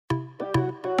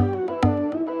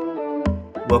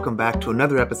Welcome back to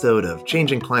another episode of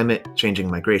Changing Climate,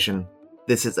 Changing Migration.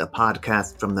 This is a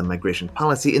podcast from the Migration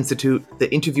Policy Institute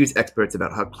that interviews experts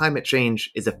about how climate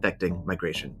change is affecting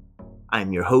migration.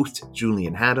 I'm your host,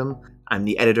 Julian Haddam. I'm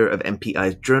the editor of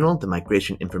MPI's journal, The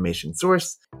Migration Information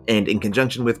Source, and in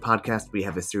conjunction with podcast, we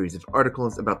have a series of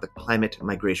articles about the Climate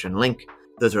Migration Link.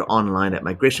 Those are online at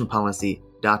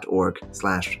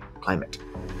migrationpolicy.org/climate.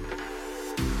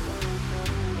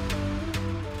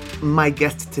 My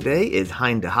guest today is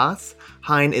Hein de Haas.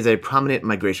 Hein is a prominent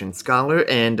migration scholar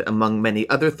and, among many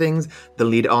other things, the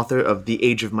lead author of The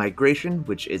Age of Migration,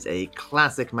 which is a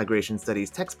classic migration studies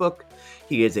textbook.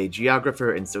 He is a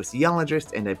geographer and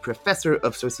sociologist and a professor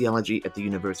of sociology at the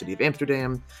University of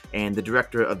Amsterdam and the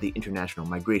director of the International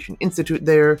Migration Institute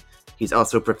there. He's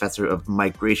also professor of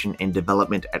migration and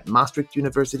development at Maastricht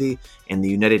University and the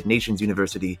United Nations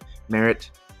University, Merit.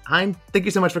 Hein, thank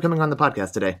you so much for coming on the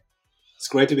podcast today. It's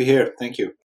great to be here. Thank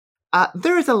you.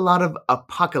 There is a lot of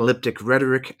apocalyptic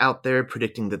rhetoric out there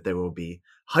predicting that there will be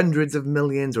hundreds of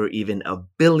millions or even a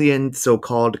billion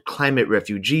so-called climate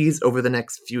refugees over the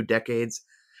next few decades.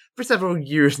 For several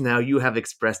years now, you have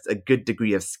expressed a good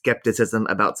degree of skepticism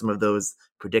about some of those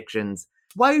predictions.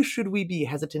 Why should we be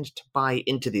hesitant to buy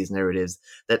into these narratives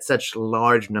that such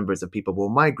large numbers of people will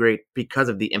migrate because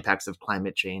of the impacts of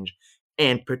climate change,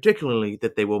 and particularly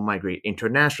that they will migrate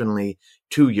internationally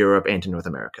to Europe and to North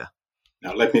America?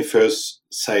 Now, let me first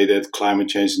say that climate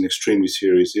change is an extremely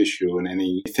serious issue, and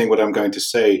anything what I'm going to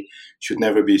say should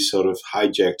never be sort of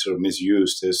hijacked or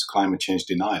misused as climate change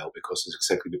denial, because it's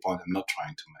exactly the point I'm not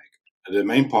trying to make. The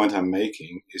main point I'm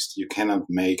making is that you cannot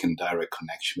make a direct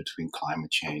connection between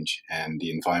climate change and the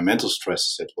environmental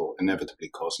stresses that will inevitably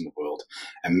cause in the world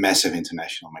and massive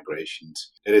international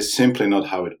migrations. It is simply not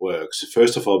how it works.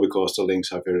 First of all, because the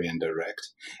links are very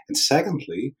indirect. And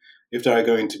secondly, if there are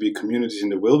going to be communities, and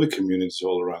there will be communities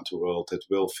all around the world that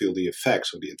will feel the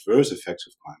effects or the adverse effects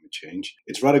of climate change,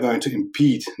 it's rather going to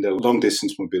impede their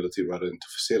long-distance mobility rather than to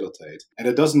facilitate. And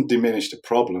it doesn't diminish the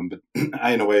problem, but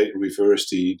I, in a way, reverse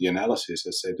the analysis.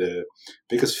 I say the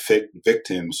biggest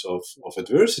victims of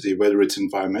adversity, whether it's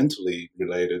environmentally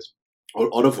related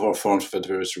or other forms of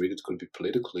adversity, it could be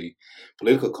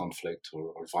political conflict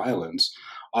or violence,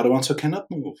 are the ones who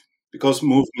cannot move. Because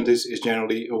movement is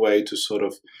generally a way to sort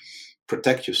of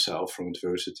protect yourself from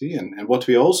adversity. And what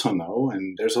we also know,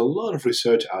 and there's a lot of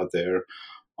research out there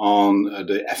on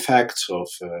the effects of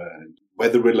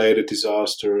weather-related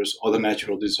disasters, other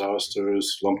natural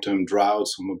disasters, long-term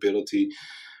droughts on mobility.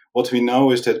 What we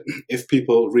know is that if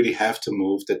people really have to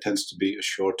move, that tends to be a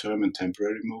short-term and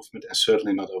temporary movement, and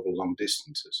certainly not over long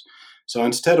distances. So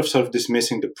instead of sort of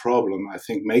dismissing the problem, I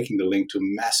think making the link to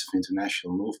massive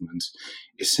international movements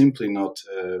is simply not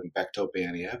backed up by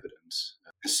any evidence.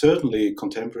 And certainly,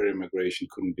 contemporary migration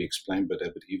couldn't be explained by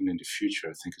that, but even in the future,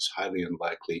 I think it's highly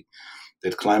unlikely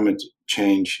that climate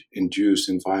change-induced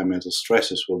environmental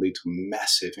stresses will lead to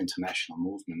massive international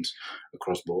movements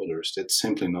across borders. That's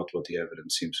simply not what the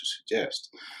evidence seems to suggest.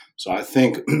 So I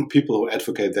think people who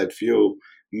advocate that view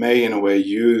may, in a way,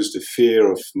 use the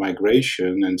fear of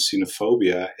migration and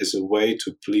xenophobia as a way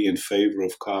to plea in favor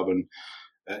of carbon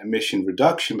emission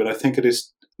reduction, but I think it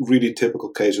is really typical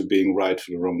case of being right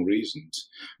for the wrong reasons.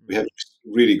 We have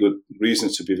really good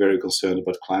reasons to be very concerned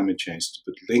about climate change,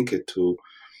 but link it to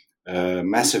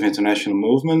massive international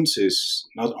movements is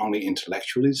not only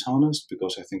intellectually dishonest,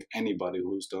 because I think anybody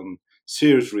who's done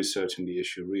serious research in the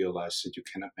issue realizes that you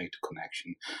cannot make the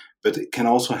connection, but it can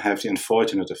also have the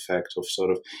unfortunate effect of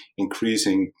sort of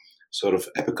increasing sort of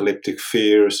apocalyptic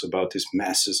fears about these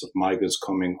masses of migrants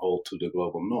coming all to the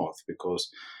global north, because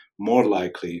more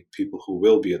likely people who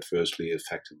will be adversely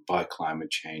affected by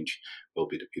climate change will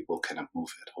be the people who cannot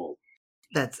move at all.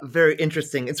 That's very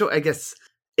interesting. And so I guess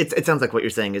it sounds like what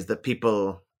you're saying is that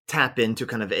people tap into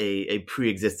kind of a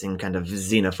pre-existing kind of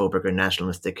xenophobic or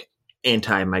nationalistic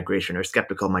anti-migration or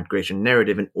skeptical migration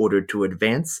narrative in order to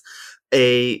advance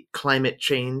a climate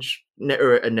change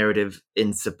or a narrative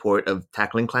in support of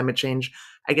tackling climate change.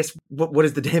 I guess what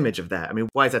is the damage of that? I mean,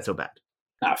 why is that so bad?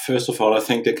 Now, first of all, I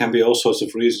think there can be all sorts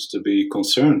of reasons to be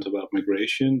concerned about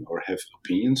migration or have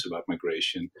opinions about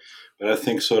migration. But I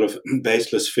think sort of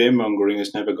baseless fear-mongering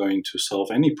is never going to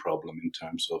solve any problem in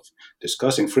terms of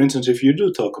discussing. For instance, if you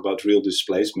do talk about real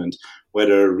displacement,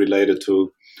 whether related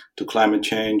to climate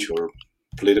change or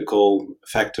political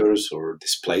factors or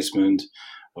displacement,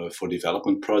 for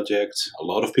development projects. A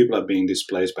lot of people are being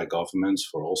displaced by governments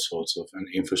for all sorts of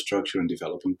infrastructure and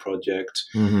development projects,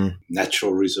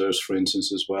 natural reserves, for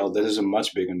instance, as well. That is a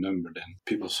much bigger number than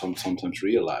people sometimes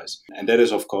realize. And that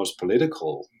is, of course,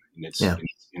 political in its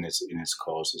its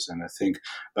causes. And I think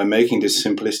by making this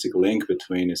simplistic link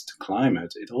between it to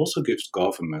climate, it also gives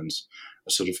governments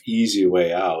a sort of easy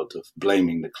way out of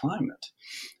blaming the climate.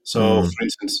 So, for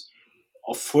instance,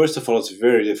 first of all, it's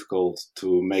very difficult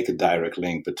to make a direct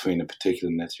link between a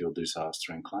particular natural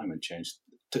disaster and climate change.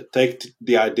 Take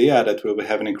the idea that we will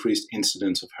have an increased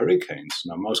incidence of hurricanes.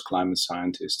 Now, most climate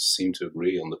scientists seem to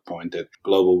agree on the point that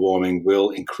global warming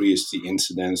will increase the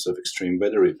incidence of extreme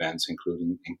weather events,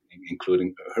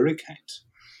 including hurricanes.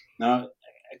 Now,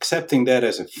 accepting that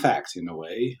as a fact in a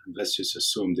way, let's just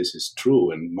assume this is true,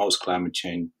 and most climate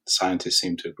change scientists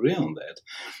seem to agree on that.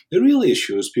 The real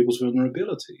issue is people's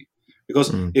vulnerability.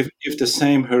 Because if the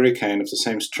same hurricane of the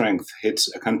same strength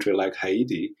hits a country like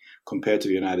Haiti compared to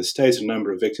the United States, the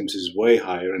number of victims is way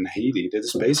higher in Haiti. That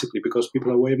is basically because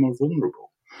people are way more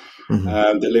vulnerable.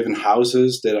 They live in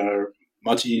houses that are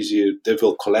much easier, that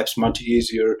will collapse much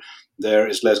easier. There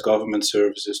is less government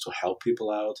services to help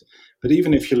people out. But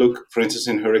even if you look, for instance,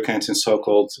 in hurricanes in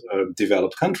so-called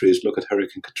developed countries, look at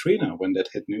Hurricane Katrina when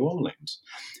that hit New Orleans.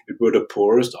 It were the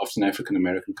poorest, often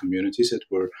African-American communities that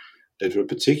were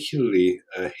particularly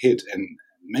hit, and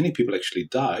many people actually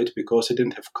died because they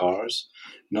didn't have cars,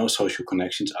 no social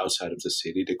connections outside of the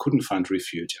city. They couldn't find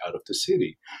refuge out of the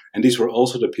city. And these were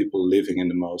also the people living in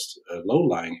the most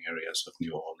low-lying areas of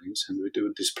New Orleans, and we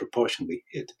were disproportionately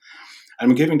hit.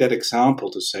 I'm giving that example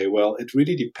to say, well, it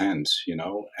really depends,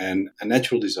 and a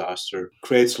natural disaster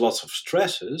creates lots of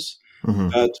stresses.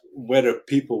 But whether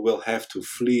people will have to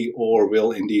flee or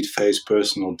will indeed face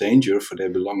personal danger for their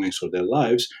belongings or their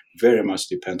lives very much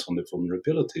depends on the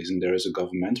vulnerabilities, and there is a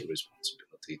governmental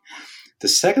responsibility. The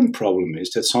second problem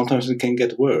is that sometimes it can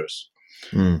get worse.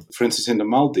 For instance, in the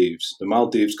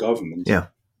Maldives government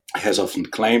has often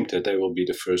claimed that they will be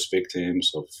the first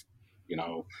victims of,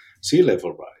 sea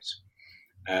level rise.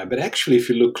 But actually, if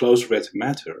you look closer at the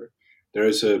matter, there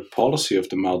is a policy of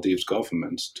the Maldives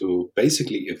government to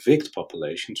basically evict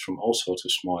populations from all sorts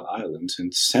of small islands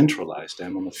and centralize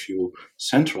them on a few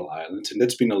central islands. And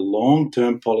that's been a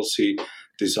long-term policy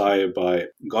desired by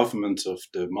governments of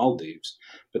the Maldives.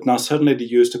 But now suddenly they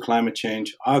use the climate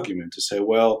change argument to say,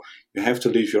 well, you have to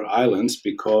leave your islands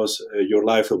because your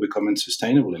life will become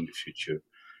unsustainable in the future.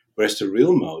 Whereas the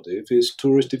real motive is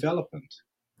tourist development.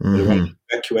 They want to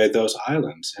evacuate those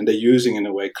islands, and they're using, in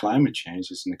a way, climate change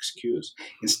as an excuse.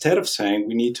 Instead of saying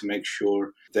we need to make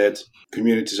sure that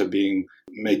communities are being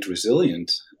made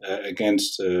resilient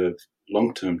against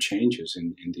long-term changes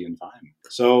in the environment.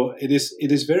 So it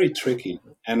is very tricky.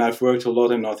 And I've worked a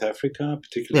lot in North Africa,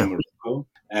 particularly in Morocco.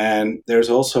 And there's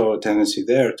also a tendency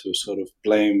there to sort of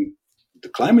blame the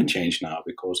climate change now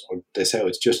because, or they say,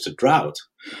 it's just a drought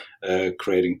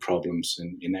creating problems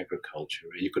in agriculture.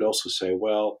 You could also say,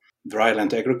 well,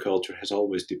 dryland agriculture has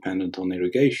always depended on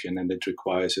irrigation, and it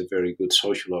requires a very good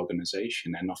social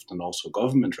organization and often also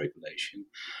government regulation.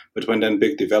 But when then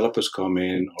big developers come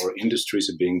in, or industries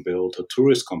are being built, or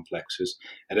tourist complexes,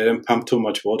 and they then pump too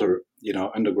much water,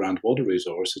 underground water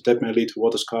resources, that may lead to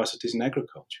water scarcities in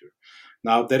agriculture.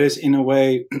 Now, that is in a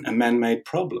way a man-made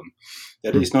problem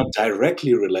that is not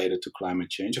directly related to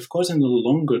climate change. Of course, in the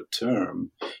longer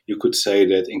term, you could say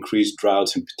that increased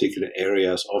droughts in particular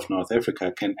areas of North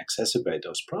Africa can exacerbate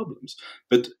those problems.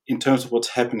 But in terms of what's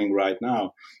happening right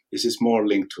now, this is more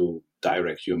linked to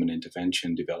direct human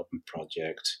intervention, development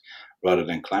projects, rather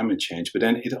than climate change. But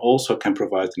then it also can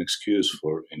provide an excuse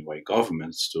for, in a way,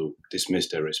 governments to dismiss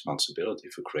their responsibility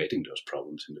for creating those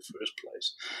problems in the first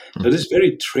place. So it is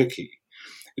very tricky.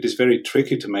 It is very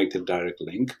tricky to make the direct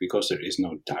link because there is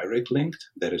no direct link,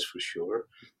 that is for sure.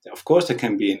 Of course, there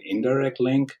can be an indirect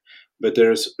link, but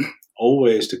there's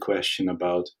always the question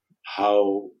about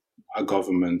how are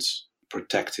governments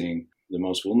protecting the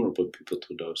most vulnerable people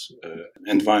to those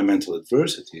environmental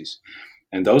adversities.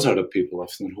 And those are the people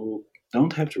often who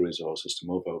don't have the resources to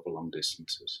move over long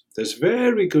distances. There's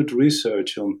very good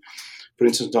research on, for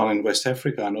instance, done in West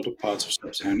Africa and other parts of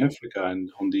Sub-Saharan Africa, and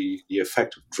on the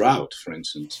effect of drought, for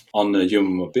instance, on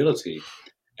human mobility.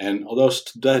 And although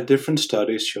different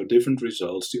studies show different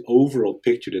results, the overall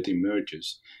picture that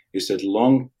emerges is that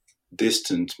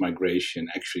long-distance migration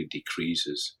actually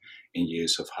decreases in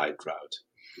years of high drought.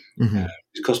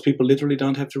 Because people literally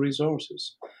don't have the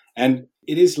resources. And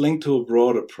it is linked to a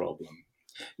broader problem.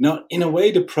 Now, in a way,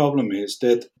 the problem is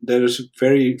that there's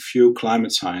very few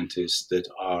climate scientists that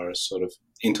are sort of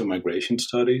into migration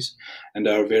studies, and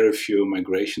there are very few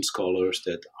migration scholars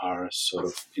that are sort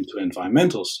of into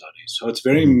environmental studies. So it's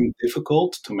very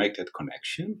difficult to make that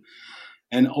connection.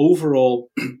 And overall,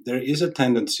 there is a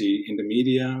tendency in the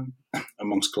media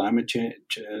amongst climate change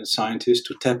scientists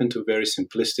to tap into very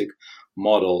simplistic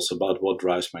models about what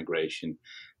drives migration.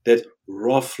 that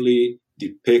roughly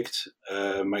depict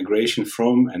migration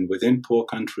from and within poor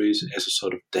countries as a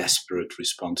sort of desperate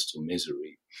response to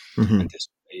misery. Mm-hmm.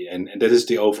 And that is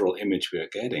the overall image we are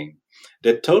getting.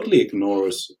 That totally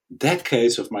ignores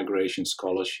decades of migration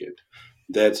scholarship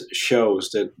that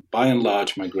shows that by and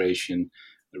large migration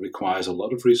requires a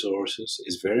lot of resources,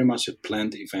 is very much a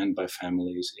planned event by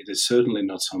families. It is certainly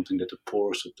not something that the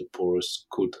poorest of the poorest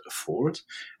could afford,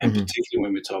 and particularly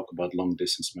when we talk about long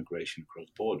distance migration across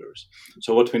borders.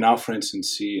 So what we now, for instance,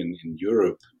 see in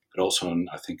Europe, but also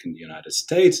I think in the United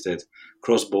States, that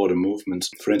cross-border movements,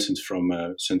 for instance, from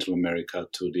Central America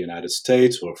to the United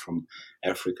States or from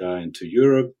Africa into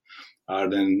Europe, are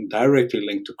then directly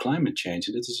linked to climate change.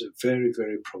 And this is a very,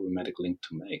 very problematic link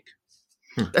to make.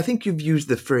 I think you've used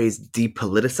the phrase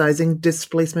depoliticizing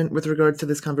displacement with regards to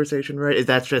this conversation, right? Is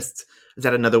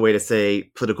that another way to say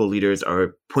political leaders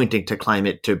are pointing to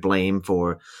climate to blame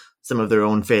for some of their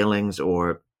own failings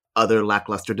or other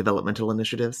lackluster developmental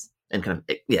initiatives and kind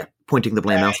of, pointing the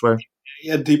blame elsewhere?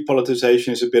 Yeah, depoliticization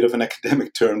is a bit of an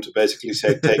academic term to basically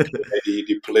say take away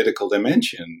the political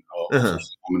dimension of a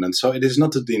phenomenon. So it is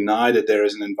not to deny that there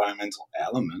is an environmental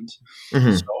element. So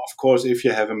of course, if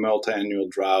you have a multi-annual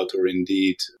drought or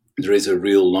indeed there is a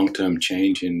real long-term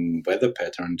change in weather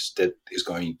patterns, that is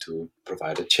going to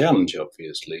provide a challenge,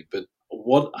 obviously. But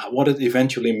what it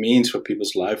eventually means for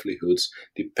people's livelihoods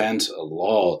depends a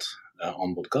lot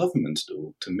on what governments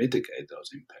do to mitigate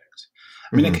those impacts.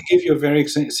 I mean, I can give you a very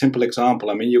simple example.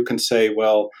 I mean, you can say,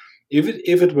 well, if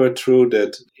it were true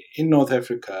that in North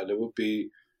Africa there would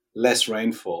be less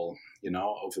rainfall,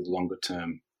 over the longer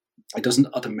term, it doesn't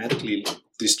automatically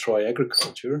destroy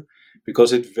agriculture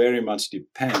because it very much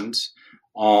depends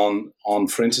on,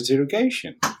 for instance,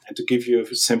 irrigation. And to give you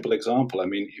a simple example, I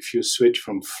mean, if you switch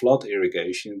from flood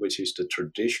irrigation, which is the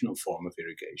traditional form of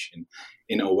irrigation,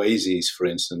 in oases, for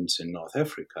instance, in North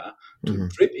Africa, to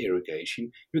drip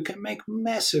irrigation, you can make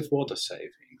massive water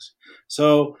savings.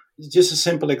 So just a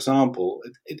simple example,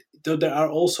 there are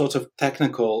all sorts of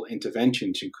technical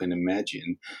interventions you can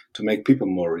imagine to make people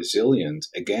more resilient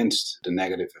against the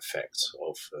negative effects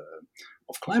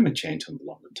of climate change on the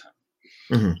longer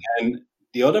term. And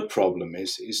the other problem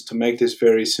is to make this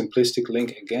very simplistic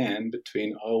link again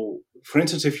between, for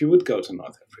instance, if you would go to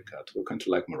North Africa, to a country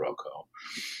like Morocco,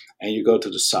 and you go to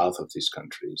the south of these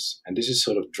countries, and this is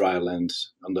sort of dry land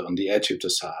on the edge of the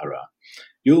Sahara,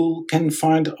 you can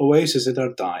find oases that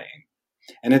are dying.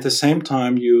 And at the same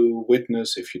time, you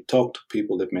witness, if you talk to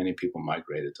people, that many people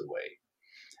migrated away.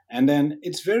 And then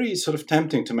it's very sort of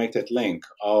tempting to make that link.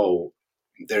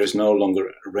 There is no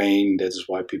longer rain, that is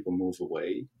why people move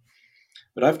away.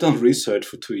 But I've done research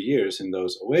for 2 years in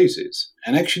those oases,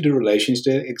 and actually the relation is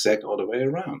the exact other way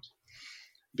around.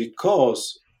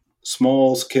 Because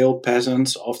small-scale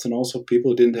peasants, often also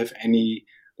people who didn't have any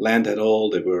land at all,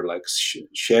 they were like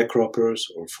sharecroppers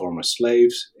or former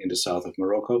slaves in the south of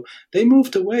Morocco, they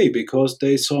moved away because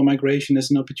they saw migration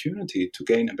as an opportunity to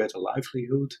gain a better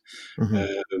livelihood,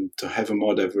 to have a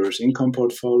more diverse income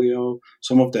portfolio.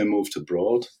 Some of them moved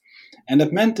abroad. And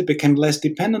that meant they became less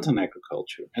dependent on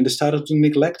agriculture, and they started to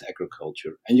neglect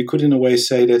agriculture. And you could in a way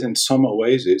say that in some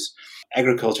oases,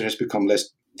 agriculture has become less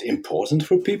important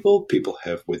for people. People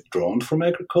have withdrawn from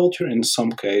agriculture. In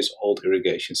some cases, old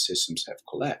irrigation systems have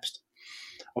collapsed.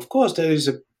 Of course, that is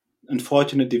an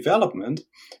unfortunate development,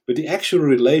 but the actual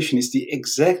relation is the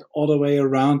exact other way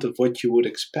around of what you would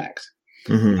expect.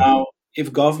 Now,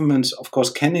 if governments, of course,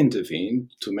 can intervene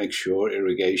to make sure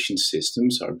irrigation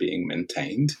systems are being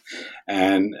maintained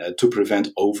and to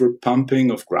prevent overpumping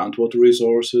of groundwater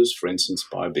resources, for instance,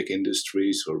 by big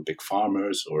industries or big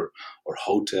farmers or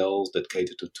hotels that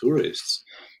cater to tourists.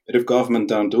 But if government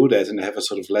don't do that and have a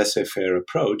sort of laissez-faire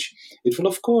approach, it will,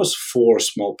 of course,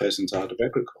 force small peasants out of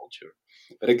agriculture.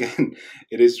 But again,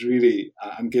 it is really,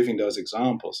 I'm giving those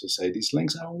examples to say these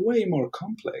links are way more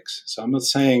complex. So I'm not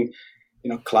saying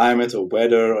climate or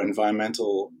weather or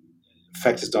environmental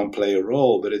factors don't play a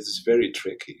role, but it is very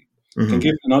tricky. I can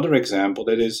give another example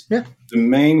that is the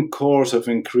main cause of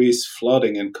increased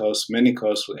flooding in many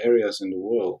coastal areas in the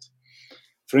world.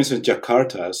 For instance,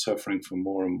 Jakarta is suffering from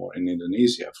more and more, in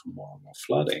Indonesia, from more and more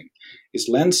flooding, is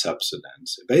land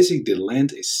subsidence. Basically, the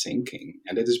land is sinking,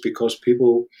 and that is because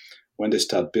people, when they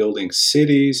start building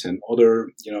cities and other,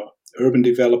 urban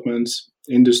developments,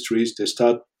 industries, they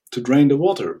start to drain the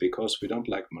water because we don't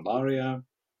like malaria.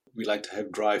 We like to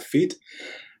have dry feet.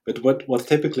 But what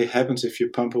typically happens if you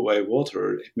pump away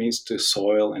water, it means the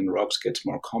soil and rocks get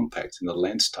more compact and the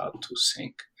land starts to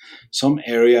sink. Some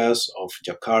areas of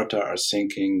Jakarta are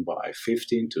sinking by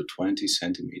 15 to 20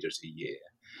 centimeters a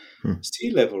year. Sea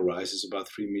level rise is about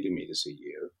 3 millimeters a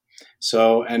year.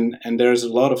 So, and there's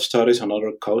a lot of studies on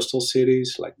other coastal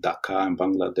cities like Dhaka in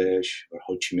Bangladesh, or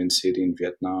Ho Chi Minh City in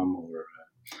Vietnam, or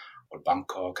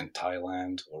Bangkok in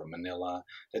Thailand, or Manila,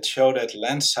 that show that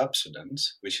land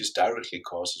subsidence, which is directly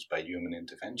caused by human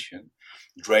intervention,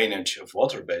 drainage of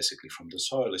water basically from the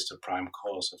soil, is the prime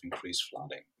cause of increased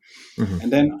flooding. Mhm.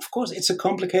 And then, of course, it's a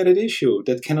complicated issue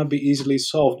that cannot be easily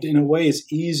solved. In a way,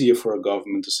 it's easier for a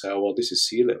government to say, oh, well, this is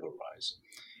sea level rise,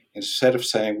 instead of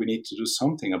saying we need to do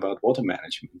something about water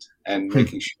management and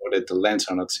making sure that the lands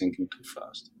are not sinking too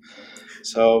fast.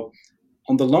 So,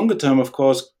 on the longer term, of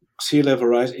course, sea level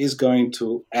rise is going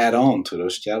to add on to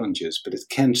those challenges, but it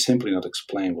can simply not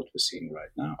explain what we're seeing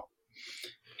right now.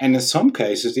 And in some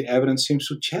cases, the evidence seems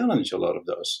to challenge a lot of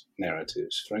those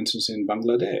narratives. For instance, in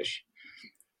Bangladesh,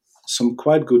 some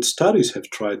quite good studies have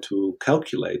tried to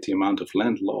calculate the amount of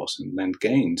land loss and land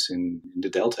gains in the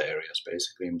delta areas,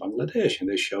 basically in Bangladesh. And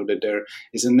they show that there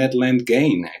is a net land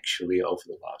gain actually over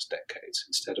the last decades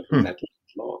instead of a net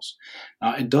land loss.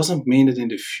 Now, it doesn't mean that in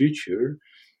the future,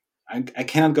 I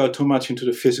cannot go too much into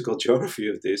the physical geography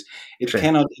of this. It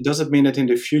doesn't mean that in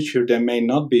the future there may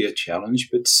not be a challenge,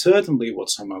 but certainly what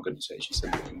some organizations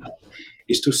are doing now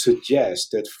is to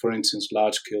suggest that, for instance,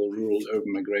 large-scale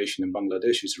rural-urban migration in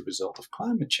Bangladesh is a result of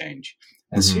climate change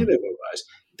and sea level rise.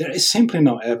 There is simply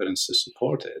no evidence to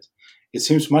support it. It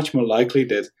seems much more likely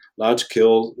that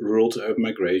large-scale rural-to-urban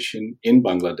migration in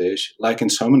Bangladesh, like in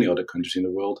so many other countries in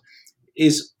the world,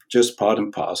 is just part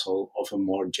and parcel of a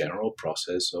more general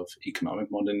process of economic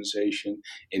modernization,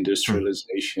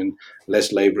 industrialization,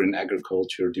 less labor in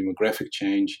agriculture, demographic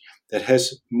change that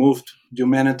has moved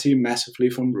humanity massively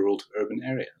from rural to urban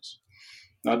areas.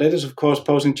 Now, that is, of course,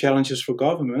 posing challenges for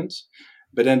governments,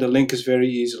 but then the link is very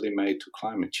easily made to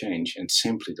climate change, and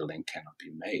simply the link cannot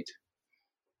be made.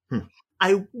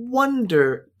 I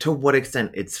wonder to what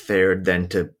extent it's fair then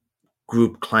to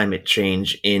group climate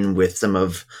change in with some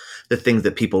of the things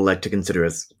that people like to consider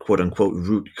as quote unquote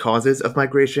root causes of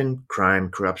migration, crime,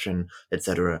 corruption,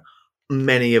 etc.,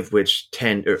 many of which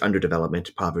or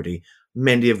underdevelopment, poverty,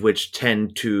 many of which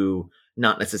tend to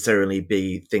not necessarily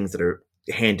be things that are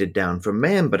handed down from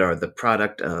man, but are the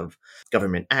product of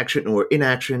government action or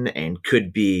inaction and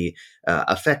could be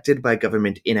affected by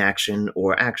government inaction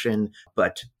or action.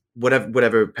 But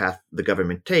whatever path the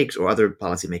government takes or other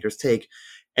policymakers take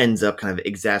ends up kind of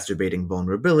exacerbating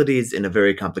vulnerabilities in a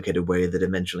very complicated way that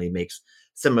eventually makes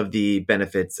some of the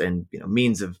benefits and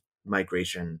means of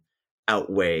migration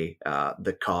outweigh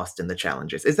the cost and the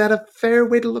challenges. Is that a fair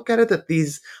way to look at it?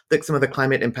 That some of the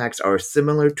climate impacts are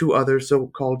similar to other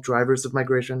so-called drivers of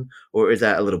migration, or is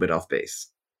that a little bit off base?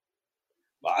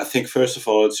 Well, I think first of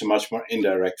all, it's a much more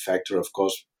indirect factor. Of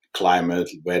course, climate,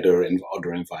 weather, and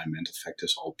other environmental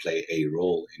factors all play a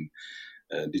role in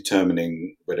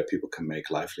determining whether people can make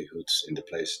livelihoods in the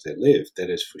places they live. That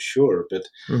is for sure. But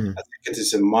I think it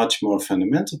is a much more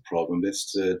fundamental problem.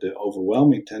 That's the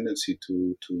overwhelming tendency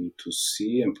to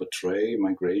see and portray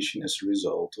migration as a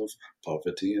result of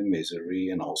poverty and misery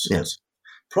and all sorts of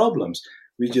problems.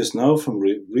 We just know from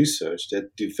research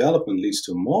that development leads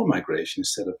to more migration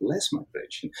instead of less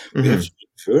migration. We have to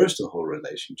reverse the whole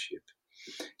relationship.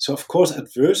 So, of course,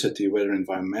 adversity, whether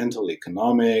environmental,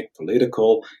 economic,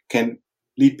 political, can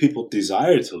lead people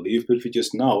desire to leave, but we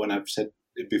just know, and I've said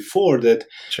it before, that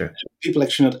people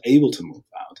actually not able to move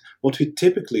out. What we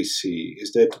typically see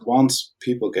is that once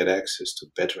people get access to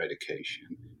better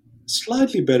education,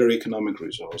 slightly better economic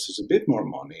resources, a bit more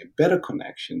money, better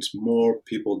connections, more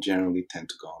people generally tend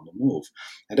to go on the move.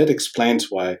 And that explains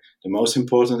why the most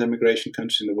important immigration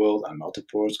countries in the world are not the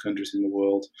poorest countries in the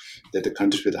world, that the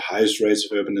countries with the highest rates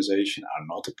of urbanization are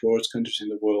not the poorest countries in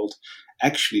the world.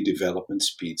 Actually, development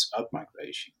speeds up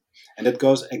migration. And that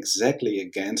goes exactly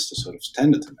against the sort of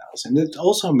standard analysis. And it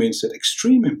also means that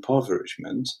extreme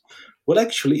impoverishment will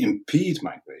actually impede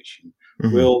migration,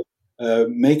 will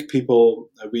make people,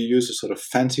 we use a sort of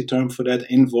fancy term for that,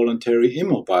 involuntary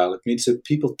immobile. It means that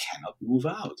people cannot move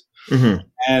out.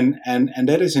 And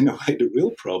that is in a way the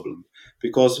real problem,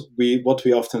 because what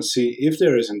we often see, if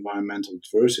there is environmental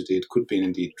adversity, it could be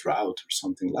indeed drought or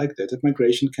something like that, that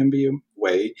migration can be a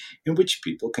way in which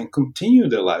people can continue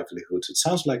their livelihoods. It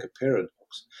sounds like a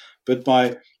paradox, but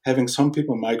by having some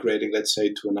people migrating, let's say,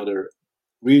 to another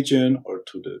region or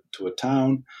to a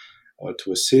town, or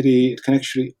to a city, it can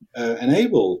actually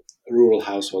enable rural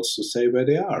households to stay where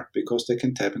they are because they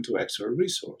can tap into extra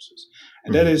resources.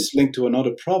 And that is linked to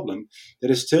another problem, that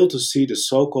is still to see the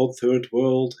so-called third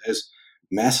world as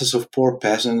masses of poor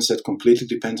peasants that completely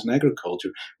depend on agriculture.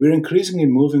 We're increasingly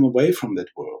moving away from that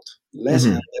world. Less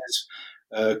and less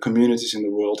communities in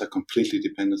the world are completely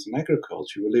dependent on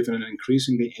agriculture. We live in an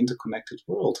increasingly interconnected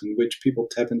world in which people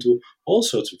tap into all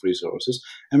sorts of resources,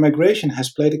 and migration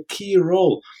has played a key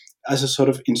role as a sort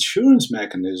of insurance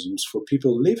mechanisms for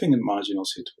people living in marginal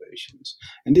situations.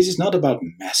 And this is not about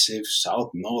massive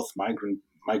south-north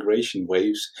migration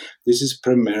waves. This is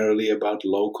primarily about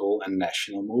local and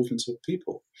national movements of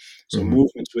people. So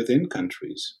movements within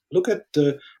countries. Look at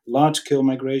the large-scale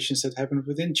migrations that happened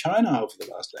within China over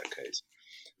the last decades.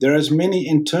 There are as many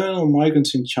internal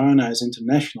migrants in China as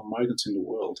international migrants in the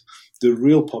world. The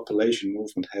real population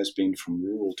movement has been from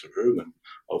rural to urban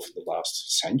over the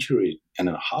last century and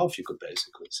a half, you could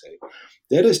basically say.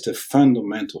 That is the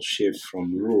fundamental shift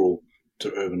from rural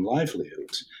to urban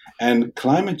livelihoods. And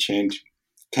climate change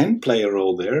can play a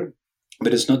role there,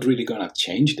 but it's not really going to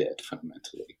change that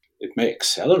fundamentally. It may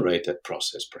accelerate that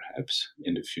process perhaps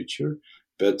in the future.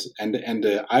 But and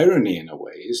the irony in a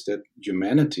way is that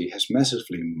humanity has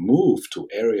massively moved to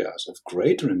areas of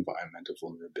greater environmental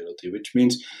vulnerability, which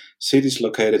means cities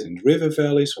located in river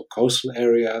valleys or coastal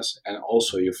areas, and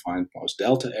also you find most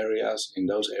delta areas in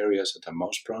those areas that are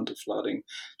most prone to flooding.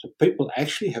 So people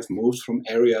actually have moved from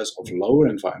areas of lower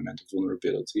environmental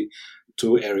vulnerability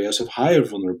to areas of higher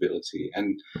vulnerability.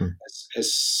 And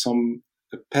as some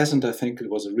a peasant, I think it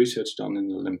was a research done in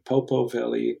the Limpopo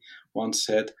Valley, once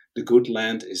said, the good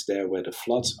land is there where the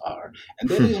floods are. And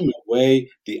that is in a way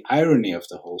the irony of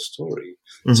the whole story.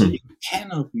 So you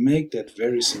cannot make that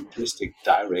very simplistic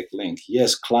direct link.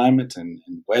 Yes, climate and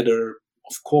weather,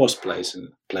 of course, plays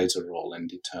a role in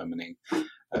determining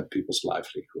people's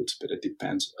livelihoods, but it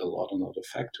depends a lot on other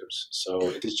factors. So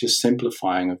it is just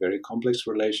simplifying a very complex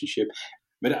relationship.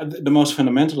 But the most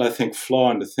fundamental, I think,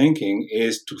 flaw in the thinking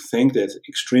is to think that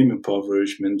extreme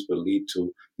impoverishment will lead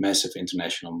to massive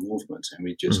international movements. And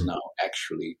we just know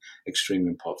actually extreme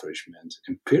impoverishment,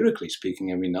 empirically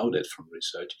speaking, and we know that from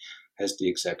research, has the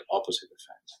exact opposite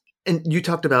effect. And you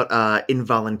talked about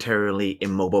involuntarily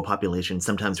immobile populations.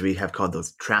 Sometimes we have called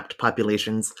those trapped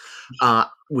populations,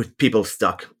 with people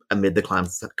stuck amid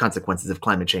the consequences of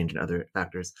climate change and other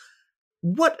factors.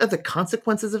 What are the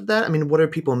consequences of that? I mean, what are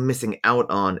people missing out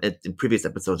on in previous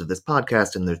episodes of this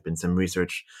podcast? And there's been some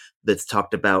research that's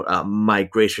talked about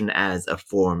migration as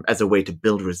a way to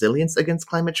build resilience against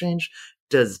climate change.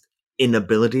 Does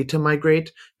inability to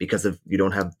migrate because of you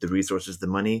don't have the resources, the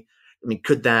money, I mean,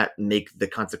 could that make the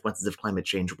consequences of climate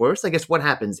change worse? I guess what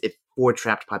happens if for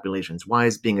trapped populations? Why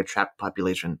is being a trapped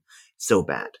population so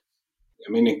bad?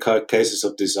 I mean, in cases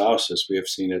of disasters, we have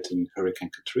seen it in Hurricane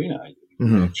Katrina.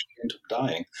 You actually end up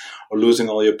dying or losing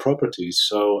all your properties.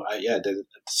 So, that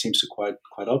seems quite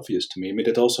obvious to me. I mean,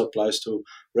 it also applies to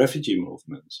refugee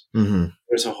movements.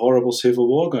 There's a horrible civil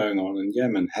war going on in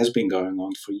Yemen, has been going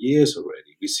on for years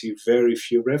already. We see very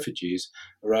few refugees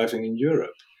arriving in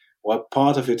Europe. Well,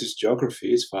 part of it is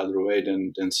geography, it's farther away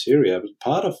than Syria, but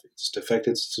part of it is the fact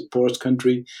that it's the poorest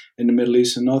country in the Middle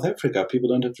East and North Africa. People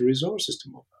don't have the resources to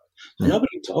move out. So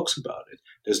nobody talks about it.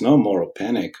 There's no moral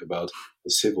panic about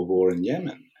the civil war in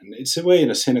Yemen. And it's a way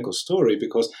in a cynical story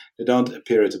because they don't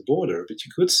appear at the border. But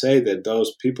you could say that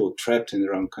those people trapped in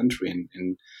their own country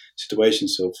in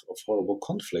situations of horrible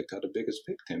conflict are the biggest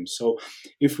victims. So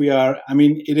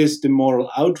it is the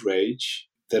moral outrage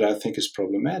that I think is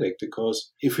problematic,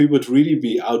 because if we would really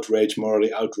be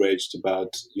morally outraged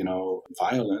about,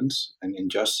 violence and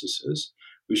injustices,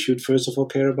 we should first of all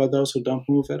care about those who don't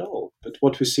move at all. But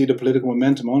what we see, the political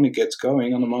momentum only gets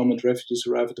going on the moment refugees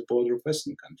arrive at the border of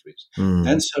Western countries.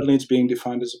 Then suddenly it's being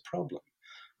defined as a problem.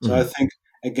 So I think,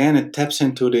 again, it taps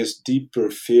into these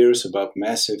deeper fears about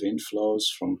massive inflows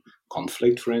from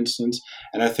conflict, for instance.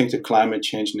 And I think the climate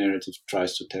change narrative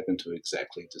tries to tap into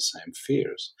exactly the same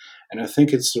fears. And I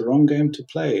think it's the wrong game to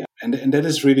play. And that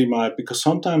is really because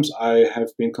sometimes I have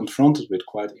been confronted with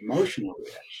quite emotional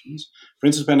reactions. For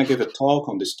instance, when I give a talk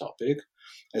on this topic,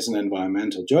 as an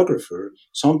environmental geographer,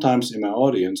 sometimes in my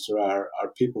audience there are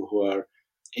people who are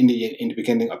in the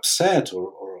beginning upset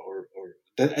or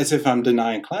that, as if I'm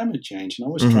denying climate change. And I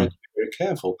always try to be very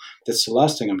careful. That's the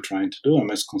last thing I'm trying to do. I'm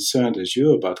as concerned as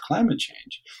you about climate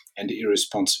change and the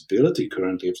irresponsibility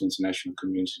currently of the international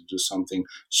community to do something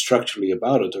structurally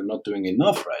about it, or not doing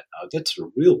enough right now. That's a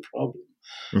real problem.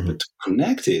 But to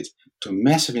connect it to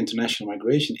massive international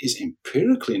migration is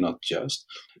empirically not just,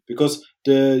 because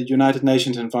the United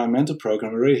Nations Environmental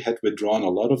Programme already had withdrawn a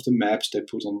lot of the maps they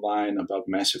put online about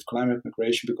massive climate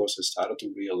migration because they started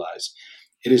to realize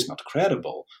it is not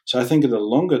credible. So I think in the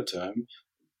longer term,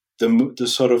 the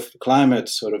sort of climate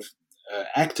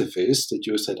activists that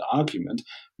use that argument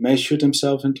may shoot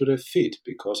themselves into their feet,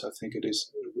 because I think it is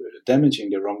damaging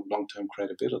their long-term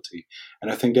credibility.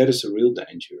 And I think that is a real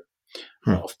danger.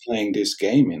 of playing this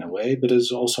game in a way, but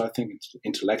it's also, I think, it's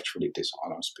intellectually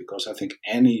dishonest, because I think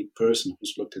any person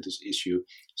who's looked at this issue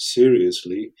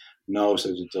seriously knows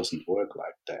that it doesn't work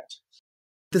like that.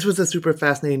 This was a super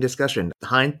fascinating discussion.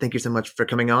 Hein, thank you so much for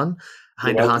coming on.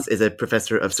 Hein de Haas is a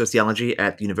professor of sociology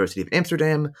at the University of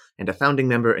Amsterdam and a founding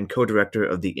member and co-director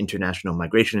of the International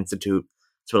Migration Institute,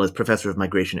 as well as professor of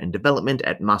migration and development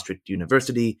at Maastricht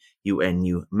University,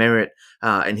 UNU Merit.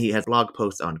 And he has blog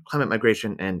posts on climate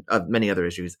migration and many other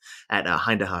issues at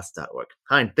heindehaas.org.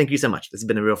 Hein, thank you so much. This has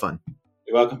been a real fun.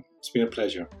 You're welcome. It's been a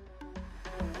pleasure.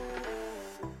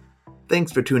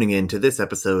 Thanks for tuning in to this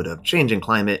episode of Changing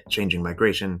Climate, Changing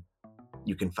Migration.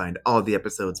 You can find all the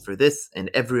episodes for this and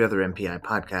every other MPI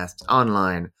podcast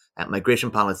online at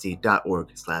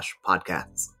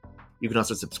migrationpolicy.org/podcasts. You can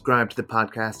also subscribe to the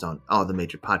podcast on all the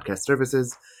major podcast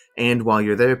services. And while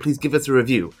you're there, please give us a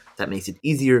review. That makes it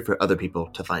easier for other people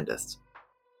to find us.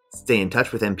 Stay in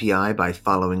touch with MPI by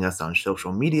following us on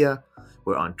social media.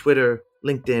 We're on Twitter,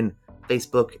 LinkedIn,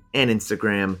 Facebook, and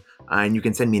Instagram. And you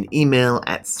can send me an email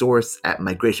at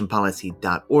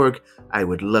source@migrationpolicy.org. I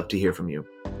would love to hear from you.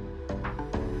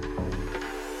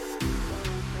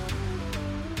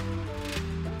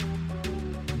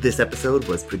 This episode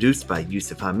was produced by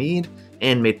Yusuf Hamid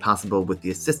and made possible with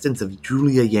the assistance of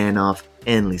Julia Yanoff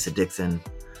and Lisa Dixon.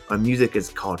 Our music is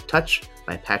called Touch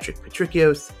by Patrick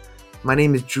Patricios. My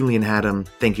name is Julian Haddam.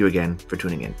 Thank you again for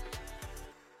tuning in.